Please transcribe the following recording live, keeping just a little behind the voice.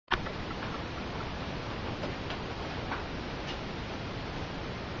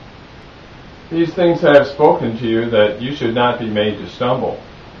These things I have spoken to you, that you should not be made to stumble.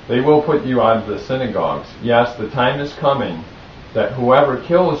 They will put you out of the synagogues. Yes, the time is coming that whoever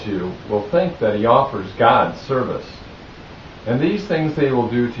kills you will think that he offers God service. And these things they will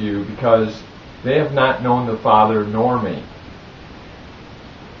do to you, because they have not known the Father nor me.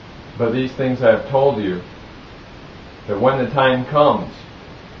 But these things I have told you, that when the time comes,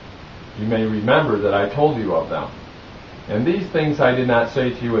 you may remember that I told you of them. And these things I did not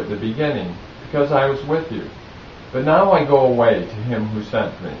say to you at the beginning, because I was with you. But now I go away to him who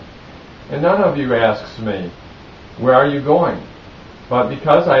sent me. And none of you asks me, where are you going? But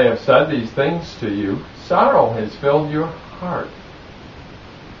because I have said these things to you, sorrow has filled your heart.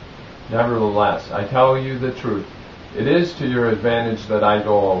 Nevertheless, I tell you the truth. It is to your advantage that I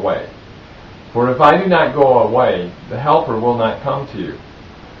go away. For if I do not go away, the Helper will not come to you.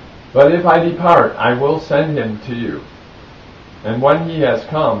 But if I depart, I will send him to you. And when he has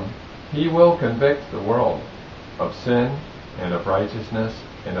come, he will convict the world of sin and of righteousness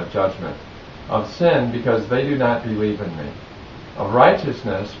and of judgment. Of sin, because they do not believe in me. Of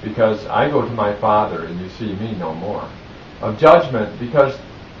righteousness, because I go to my Father and you see me no more. Of judgment, because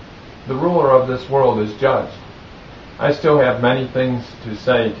the ruler of this world is judged. I still have many things to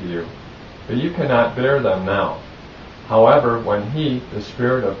say to you, but you cannot bear them now. However, when he, the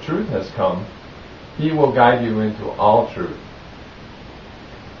Spirit of truth, has come, he will guide you into all truth.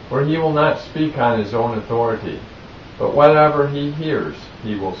 For he will not speak on his own authority, but whatever he hears,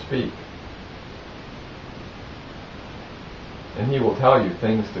 he will speak. And he will tell you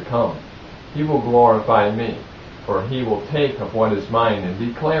things to come. He will glorify me, for he will take of what is mine and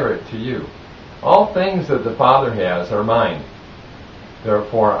declare it to you. All things that the Father has are mine.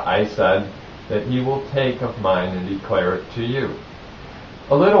 Therefore I said that he will take of mine and declare it to you.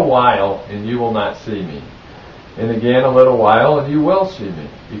 A little while, and you will not see me. And again a little while, and you will see me,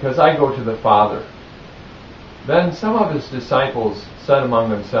 because I go to the Father. Then some of his disciples said among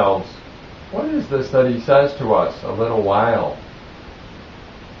themselves, what is this that he says to us, a little while,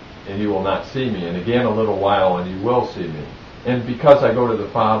 and you will not see me, and again a little while, and you will see me, and because I go to the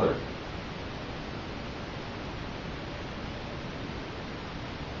Father?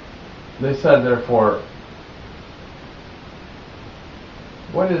 They said, therefore,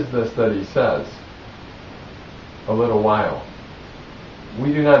 what is this that he says, a little while?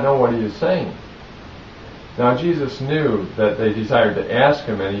 We do not know what he is saying. Now Jesus knew that they desired to ask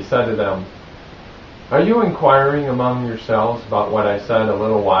him, and he said to them, are you inquiring among yourselves about what I said, a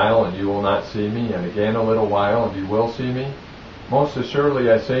little while, and you will not see me, and again a little while, and you will see me? Most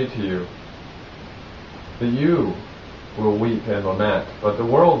assuredly I say to you, that you will weep and lament, but the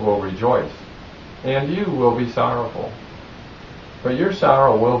world will rejoice, and you will be sorrowful. But your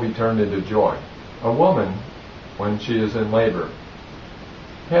sorrow will be turned into joy. A woman, when she is in labor,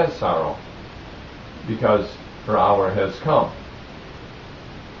 has sorrow, because her hour has come.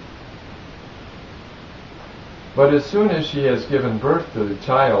 But as soon as she has given birth to the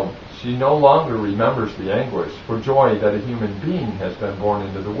child, she no longer remembers the anguish for joy that a human being has been born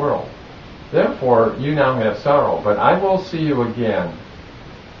into the world. Therefore you now have sorrow, but I will see you again,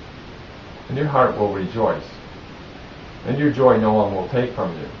 and your heart will rejoice, and your joy no one will take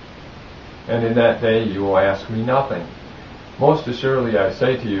from you. And in that day you will ask me nothing. Most assuredly I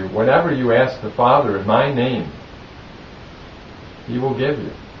say to you, whatever you ask the Father in my name, he will give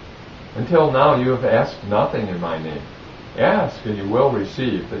you. Until now you have asked nothing in my name. Ask, and you will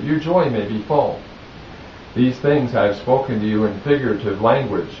receive, that your joy may be full. These things I have spoken to you in figurative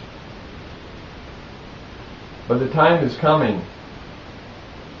language. But the time is coming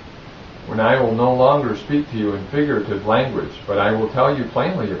when I will no longer speak to you in figurative language, but I will tell you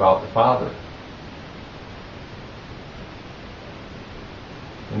plainly about the Father.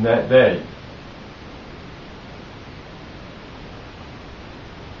 In that day,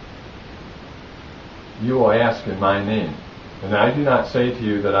 you will ask in my name. And I do not say to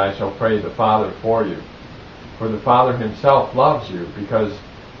you that I shall pray the Father for you. For the Father himself loves you, because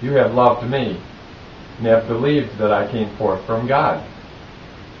you have loved me, and have believed that I came forth from God.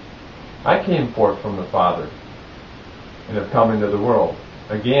 I came forth from the Father, and have come into the world.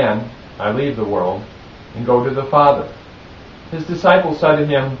 Again, I leave the world, and go to the Father. His disciples said to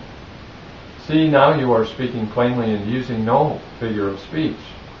him, see, now you are speaking plainly and using no figure of speech.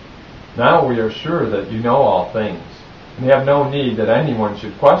 Now we are sure that you know all things, and have no need that anyone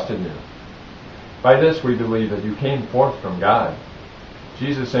should question you. By this we believe that you came forth from God.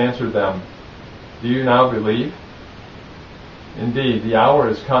 Jesus answered them, do you now believe? Indeed, the hour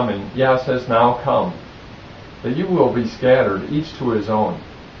is coming, yes, has now come, that you will be scattered, each to his own,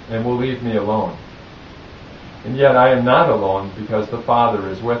 and will leave me alone. And yet I am not alone, because the Father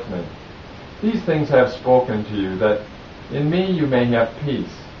is with me. These things I have spoken to you, that in me you may have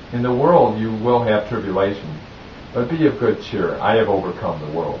peace. In the world you will have tribulation. But be of good cheer. I have overcome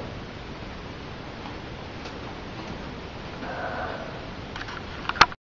the world.